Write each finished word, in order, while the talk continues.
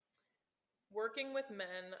working with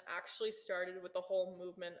men actually started with the whole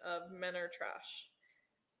movement of men are trash.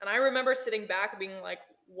 And I remember sitting back being like,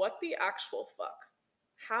 what the actual fuck?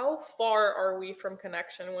 How far are we from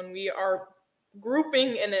connection when we are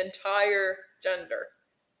grouping an entire gender,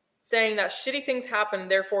 saying that shitty things happen,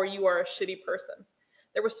 therefore you are a shitty person?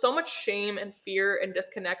 There was so much shame and fear and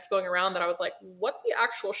disconnect going around that I was like, what the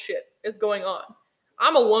actual shit is going on?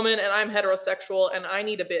 I'm a woman and I'm heterosexual and I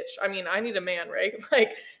need a bitch. I mean, I need a man, right?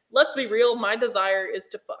 Like, let's be real. My desire is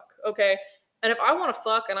to fuck, okay? And if I want to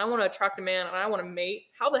fuck and I want to attract a man and I want to mate,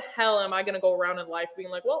 how the hell am I going to go around in life being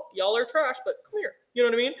like, well, y'all are trash, but come here. You know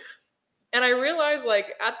what I mean? And I realized, like,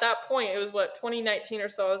 at that point, it was what, 2019 or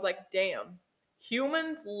so, I was like, damn,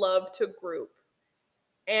 humans love to group.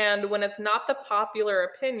 And when it's not the popular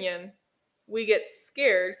opinion, we get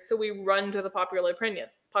scared, so we run to the popular opinion.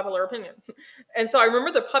 Popular opinion. And so I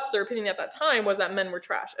remember the popular opinion at that time was that men were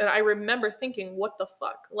trash. And I remember thinking, what the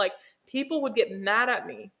fuck? Like, people would get mad at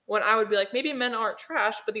me when I would be like, maybe men aren't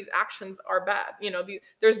trash, but these actions are bad. You know,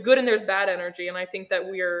 there's good and there's bad energy. And I think that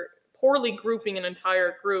we are poorly grouping an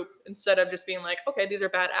entire group instead of just being like, okay, these are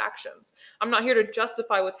bad actions. I'm not here to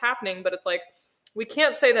justify what's happening, but it's like, we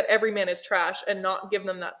can't say that every man is trash and not give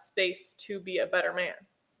them that space to be a better man,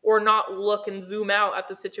 or not look and zoom out at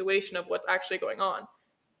the situation of what's actually going on.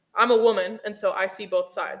 I'm a woman, and so I see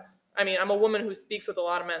both sides. I mean, I'm a woman who speaks with a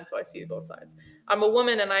lot of men, so I see both sides. I'm a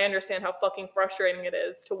woman, and I understand how fucking frustrating it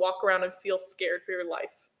is to walk around and feel scared for your life.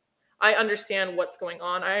 I understand what's going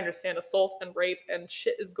on. I understand assault and rape and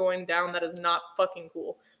shit is going down that is not fucking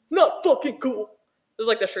cool. Not fucking cool. There's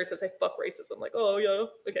like the shirts that say fuck racism. Like, oh yeah.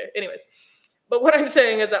 Okay, anyways. But what I'm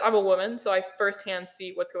saying is that I'm a woman, so I firsthand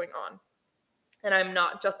see what's going on. And I'm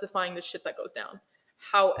not justifying the shit that goes down.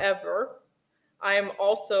 However, I am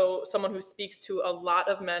also someone who speaks to a lot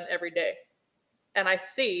of men every day. And I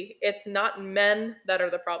see it's not men that are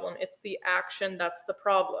the problem, it's the action that's the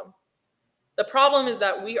problem. The problem is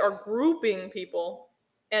that we are grouping people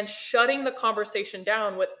and shutting the conversation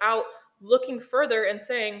down without looking further and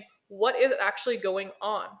saying, what is actually going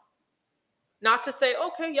on? Not to say,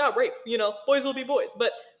 okay, yeah, rape, you know, boys will be boys.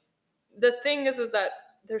 But the thing is that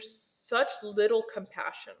there's such little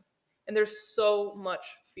compassion and there's so much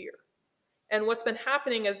fear. And what's been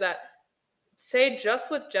happening is that, say,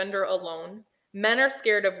 just with gender alone, men are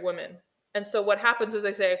scared of women. And so what happens is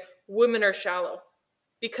they say, women are shallow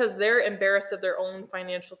because they're embarrassed of their own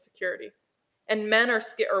financial security. And men are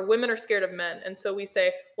scared, or women are scared of men. And so we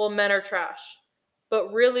say, well, men are trash.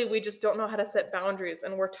 But really, we just don't know how to set boundaries.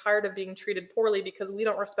 And we're tired of being treated poorly because we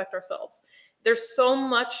don't respect ourselves. There's so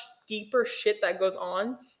much deeper shit that goes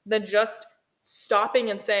on than just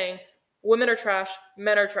stopping and saying, women are trash,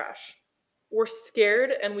 men are trash. We're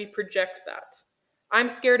scared and we project that. I'm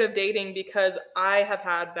scared of dating because I have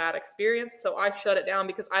had bad experience, so I shut it down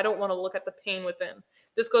because I don't want to look at the pain within.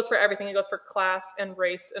 This goes for everything. It goes for class and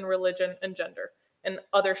race and religion and gender and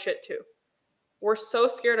other shit too. We're so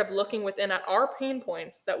scared of looking within at our pain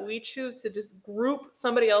points that we choose to just group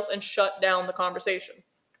somebody else and shut down the conversation.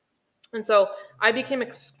 And so I became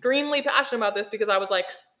extremely passionate about this because I was like,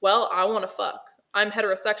 well, I want to fuck. I'm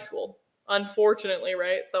heterosexual, unfortunately,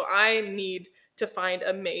 right? So I need to find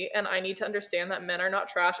a mate and I need to understand that men are not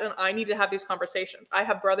trash and I need to have these conversations. I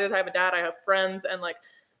have brothers, I have a dad, I have friends, and like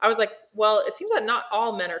I was like, well, it seems that not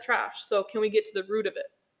all men are trash. So can we get to the root of it?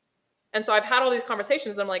 And so I've had all these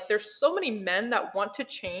conversations. And I'm like, there's so many men that want to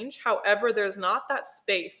change. However, there's not that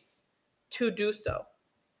space to do so.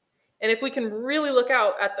 And if we can really look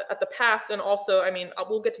out at the past, and also, I mean,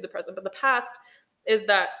 we'll get to the present, but the past is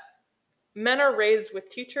that men are raised with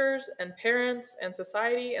teachers and parents and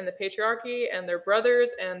society and the patriarchy and their brothers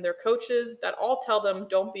and their coaches that all tell them,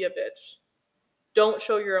 don't be a bitch. Don't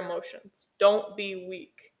show your emotions. Don't be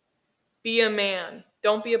weak. Be a man.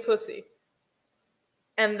 Don't be a pussy.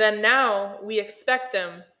 And then now we expect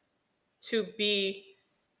them to be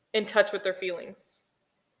in touch with their feelings,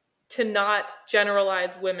 to not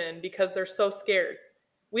generalize women because they're so scared.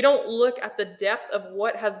 We don't look at the depth of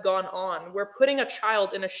what has gone on. We're putting a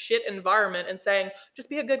child in a shit environment and saying, just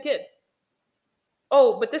be a good kid.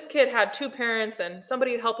 Oh, but this kid had two parents and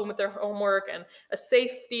somebody to help them with their homework and a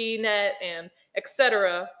safety net and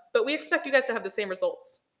etc. But we expect you guys to have the same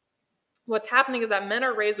results. What's happening is that men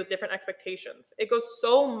are raised with different expectations. It goes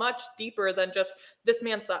so much deeper than just this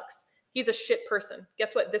man sucks. He's a shit person.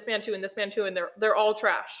 Guess what? This man too, and they're all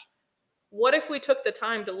trash. What if we took the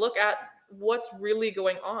time to look at what's really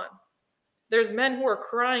going on? There's men who are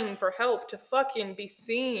crying for help to fucking be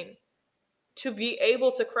seen, to be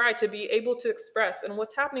able to cry, to be able to express. And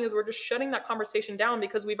what's happening is we're just shutting that conversation down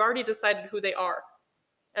because we've already decided who they are.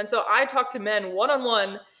 And so I talk to men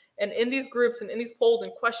one-on-one And in these groups and in these polls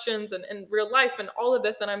and questions and in real life and all of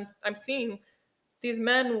this, and I'm seeing these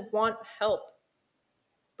men want help,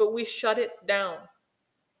 but we shut it down.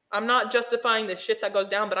 I'm not justifying the shit that goes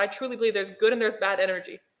down, but I truly believe there's good and there's bad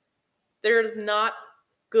energy. There's not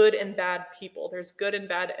good and bad people. There's good and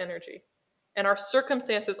bad energy. And our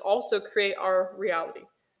circumstances also create our reality.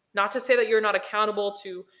 Not to say that you're not accountable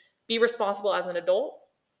to be responsible as an adult,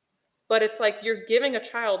 but it's like you're giving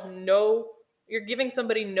you're giving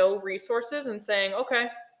somebody no resources and saying, okay,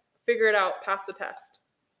 figure it out, pass the test.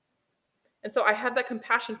 And so I have that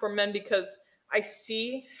compassion for men because I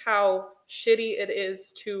see how shitty it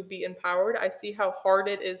is to be empowered. I see how hard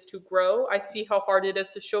it is to grow. I see how hard it is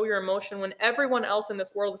to show your emotion when everyone else in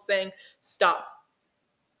this world is saying, stop.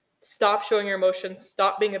 Stop showing your emotions.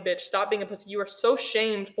 Stop being a bitch. Stop being a pussy. You are so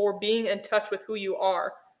shamed for being in touch with who you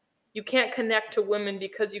are. You can't connect to women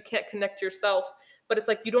because you can't connect to yourself. But it's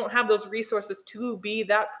like you don't have those resources to be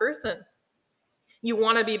that person. You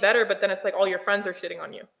want to be better, but then it's like all your friends are shitting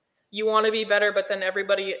on you. You want to be better, but then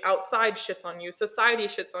everybody outside shits on you. Society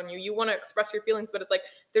shits on you. You want to express your feelings, but it's like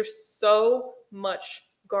there's so much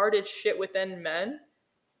guarded shit within men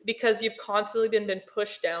because you've constantly been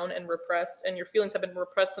pushed down and repressed, and your feelings have been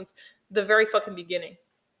repressed since the very fucking beginning.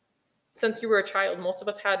 Since you were a child, most of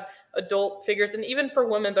us had adult figures, and even for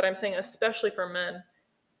women, but I'm saying especially for men,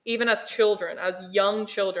 even as children, as young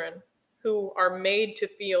children who are made to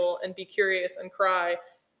feel and be curious and cry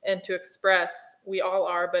and to express. We all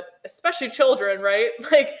are, but especially children, right?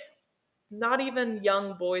 Like, not even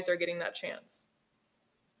young boys are getting that chance.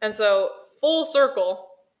 And so, full circle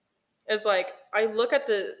is like, I look at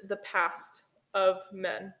the past of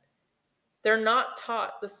men. They're not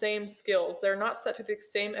taught the same skills. They're not set to the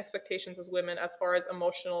same expectations as women as far as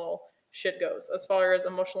emotional shit goes, as far as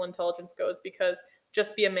emotional intelligence goes, because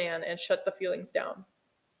just be a man and shut the feelings down.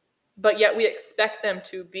 But yet we expect them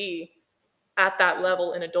to be at that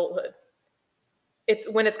level in adulthood. It's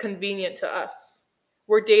when it's convenient to us.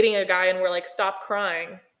 We're dating a guy and we're like, stop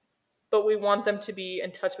crying. But we want them to be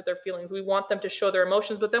in touch with their feelings. We want them to show their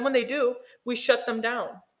emotions. But then when they do, we shut them down.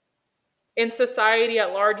 In society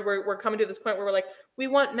at large, we're coming to this point where we're like, we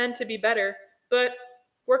want men to be better, but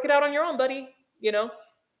work it out on your own, buddy, you know?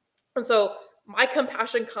 And so my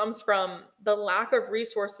compassion comes from the lack of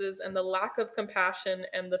resources and the lack of compassion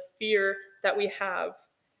and the fear that we have.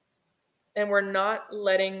 And we're not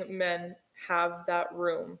letting men have that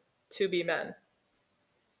room to be men.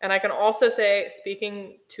 And I can also say,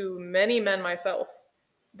 speaking to many men myself,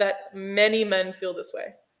 that many men feel this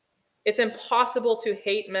way. It's impossible to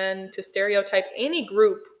hate men, to stereotype any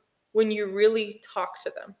group when you really talk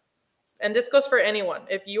to them. And this goes for anyone.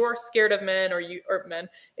 If you are scared of men or men,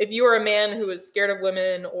 if you are a man who is scared of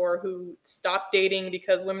women or who stopped dating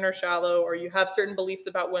because women are shallow, or you have certain beliefs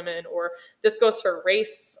about women, or this goes for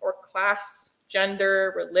race or class,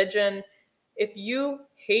 gender, religion. If you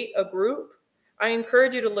hate a group, I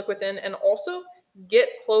encourage you to look within and also get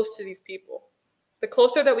close to these people. The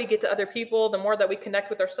closer that we get to other people, the more that we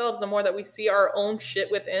connect with ourselves, the more that we see our own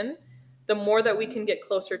shit within, the more that we can get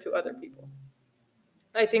closer to other people.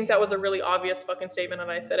 I think that was a really obvious fucking statement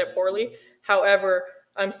and I said it poorly. However,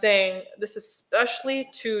 I'm saying this especially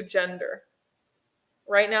to gender.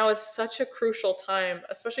 Right now is such a crucial time,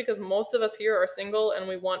 especially because most of us here are single and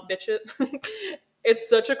we want bitches. It's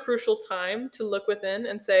such a crucial time to look within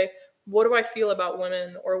and say, what do I feel about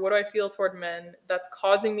women, or what do I feel toward men that's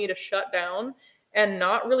causing me to shut down and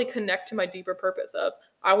not really connect to my deeper purpose of,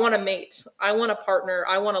 I want to mate, I want a partner,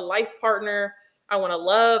 I want a life partner, I want to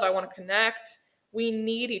love, I want to connect. We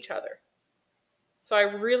need each other. So I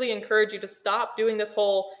really encourage you to stop doing this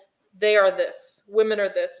whole, they are this, women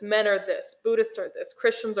are this, men are this, Buddhists are this,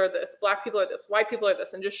 Christians are this, Black people are this, white people are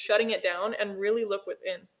this, and just shutting it down and really look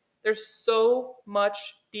within. There's so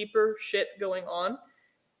much deeper shit going on.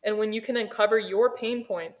 And when you can uncover your pain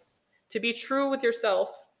points to be true with yourself,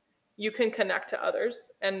 you can connect to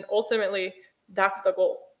others. And ultimately, that's the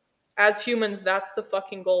goal. As humans, that's the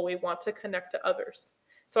fucking goal. We want to connect to others.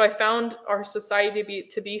 So I found our society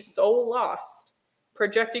to be so lost,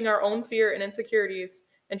 projecting our own fear and insecurities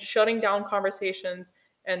and shutting down conversations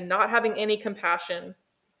and not having any compassion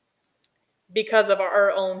because of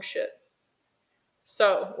our own shit.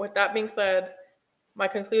 So with that being said, my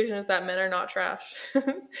conclusion is that men are not trash.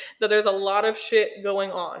 That there's a lot of shit going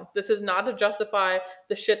on. This is not to justify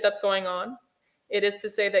the shit that's going on. It is to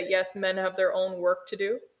say that yes, men have their own work to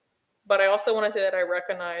do. But I also want to say that I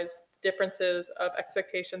recognize differences of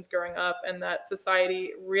expectations growing up, and that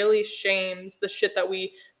society really shames the shit that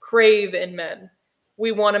we crave in men.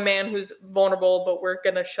 We want a man who's vulnerable, but we're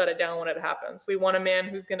going to shut it down when it happens. We want a man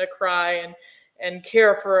who's going to cry and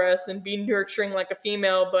care for us and be nurturing like a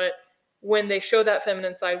female, but when they show that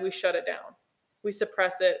feminine side, we shut it down. We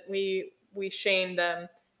suppress it. We shame them,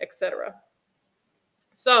 etc.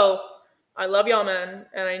 So I love y'all, men,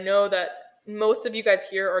 and I know that most of you guys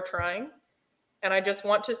here are trying. And I just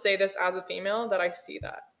want to say this as a female, that I see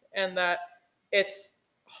that, and that it's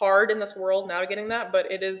hard in this world navigating that,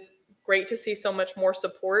 but it is great to see so much more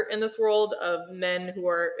support in this world of men who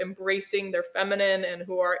are embracing their feminine and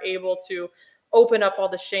who are able to open up all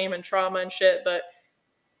the shame and trauma and shit. But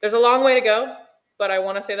there's a long way to go. But I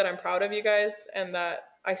want to say that I'm proud of you guys, and that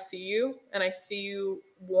I see you, and I see you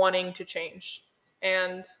wanting to change.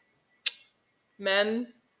 And men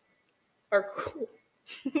are cool.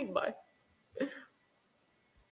 Bye.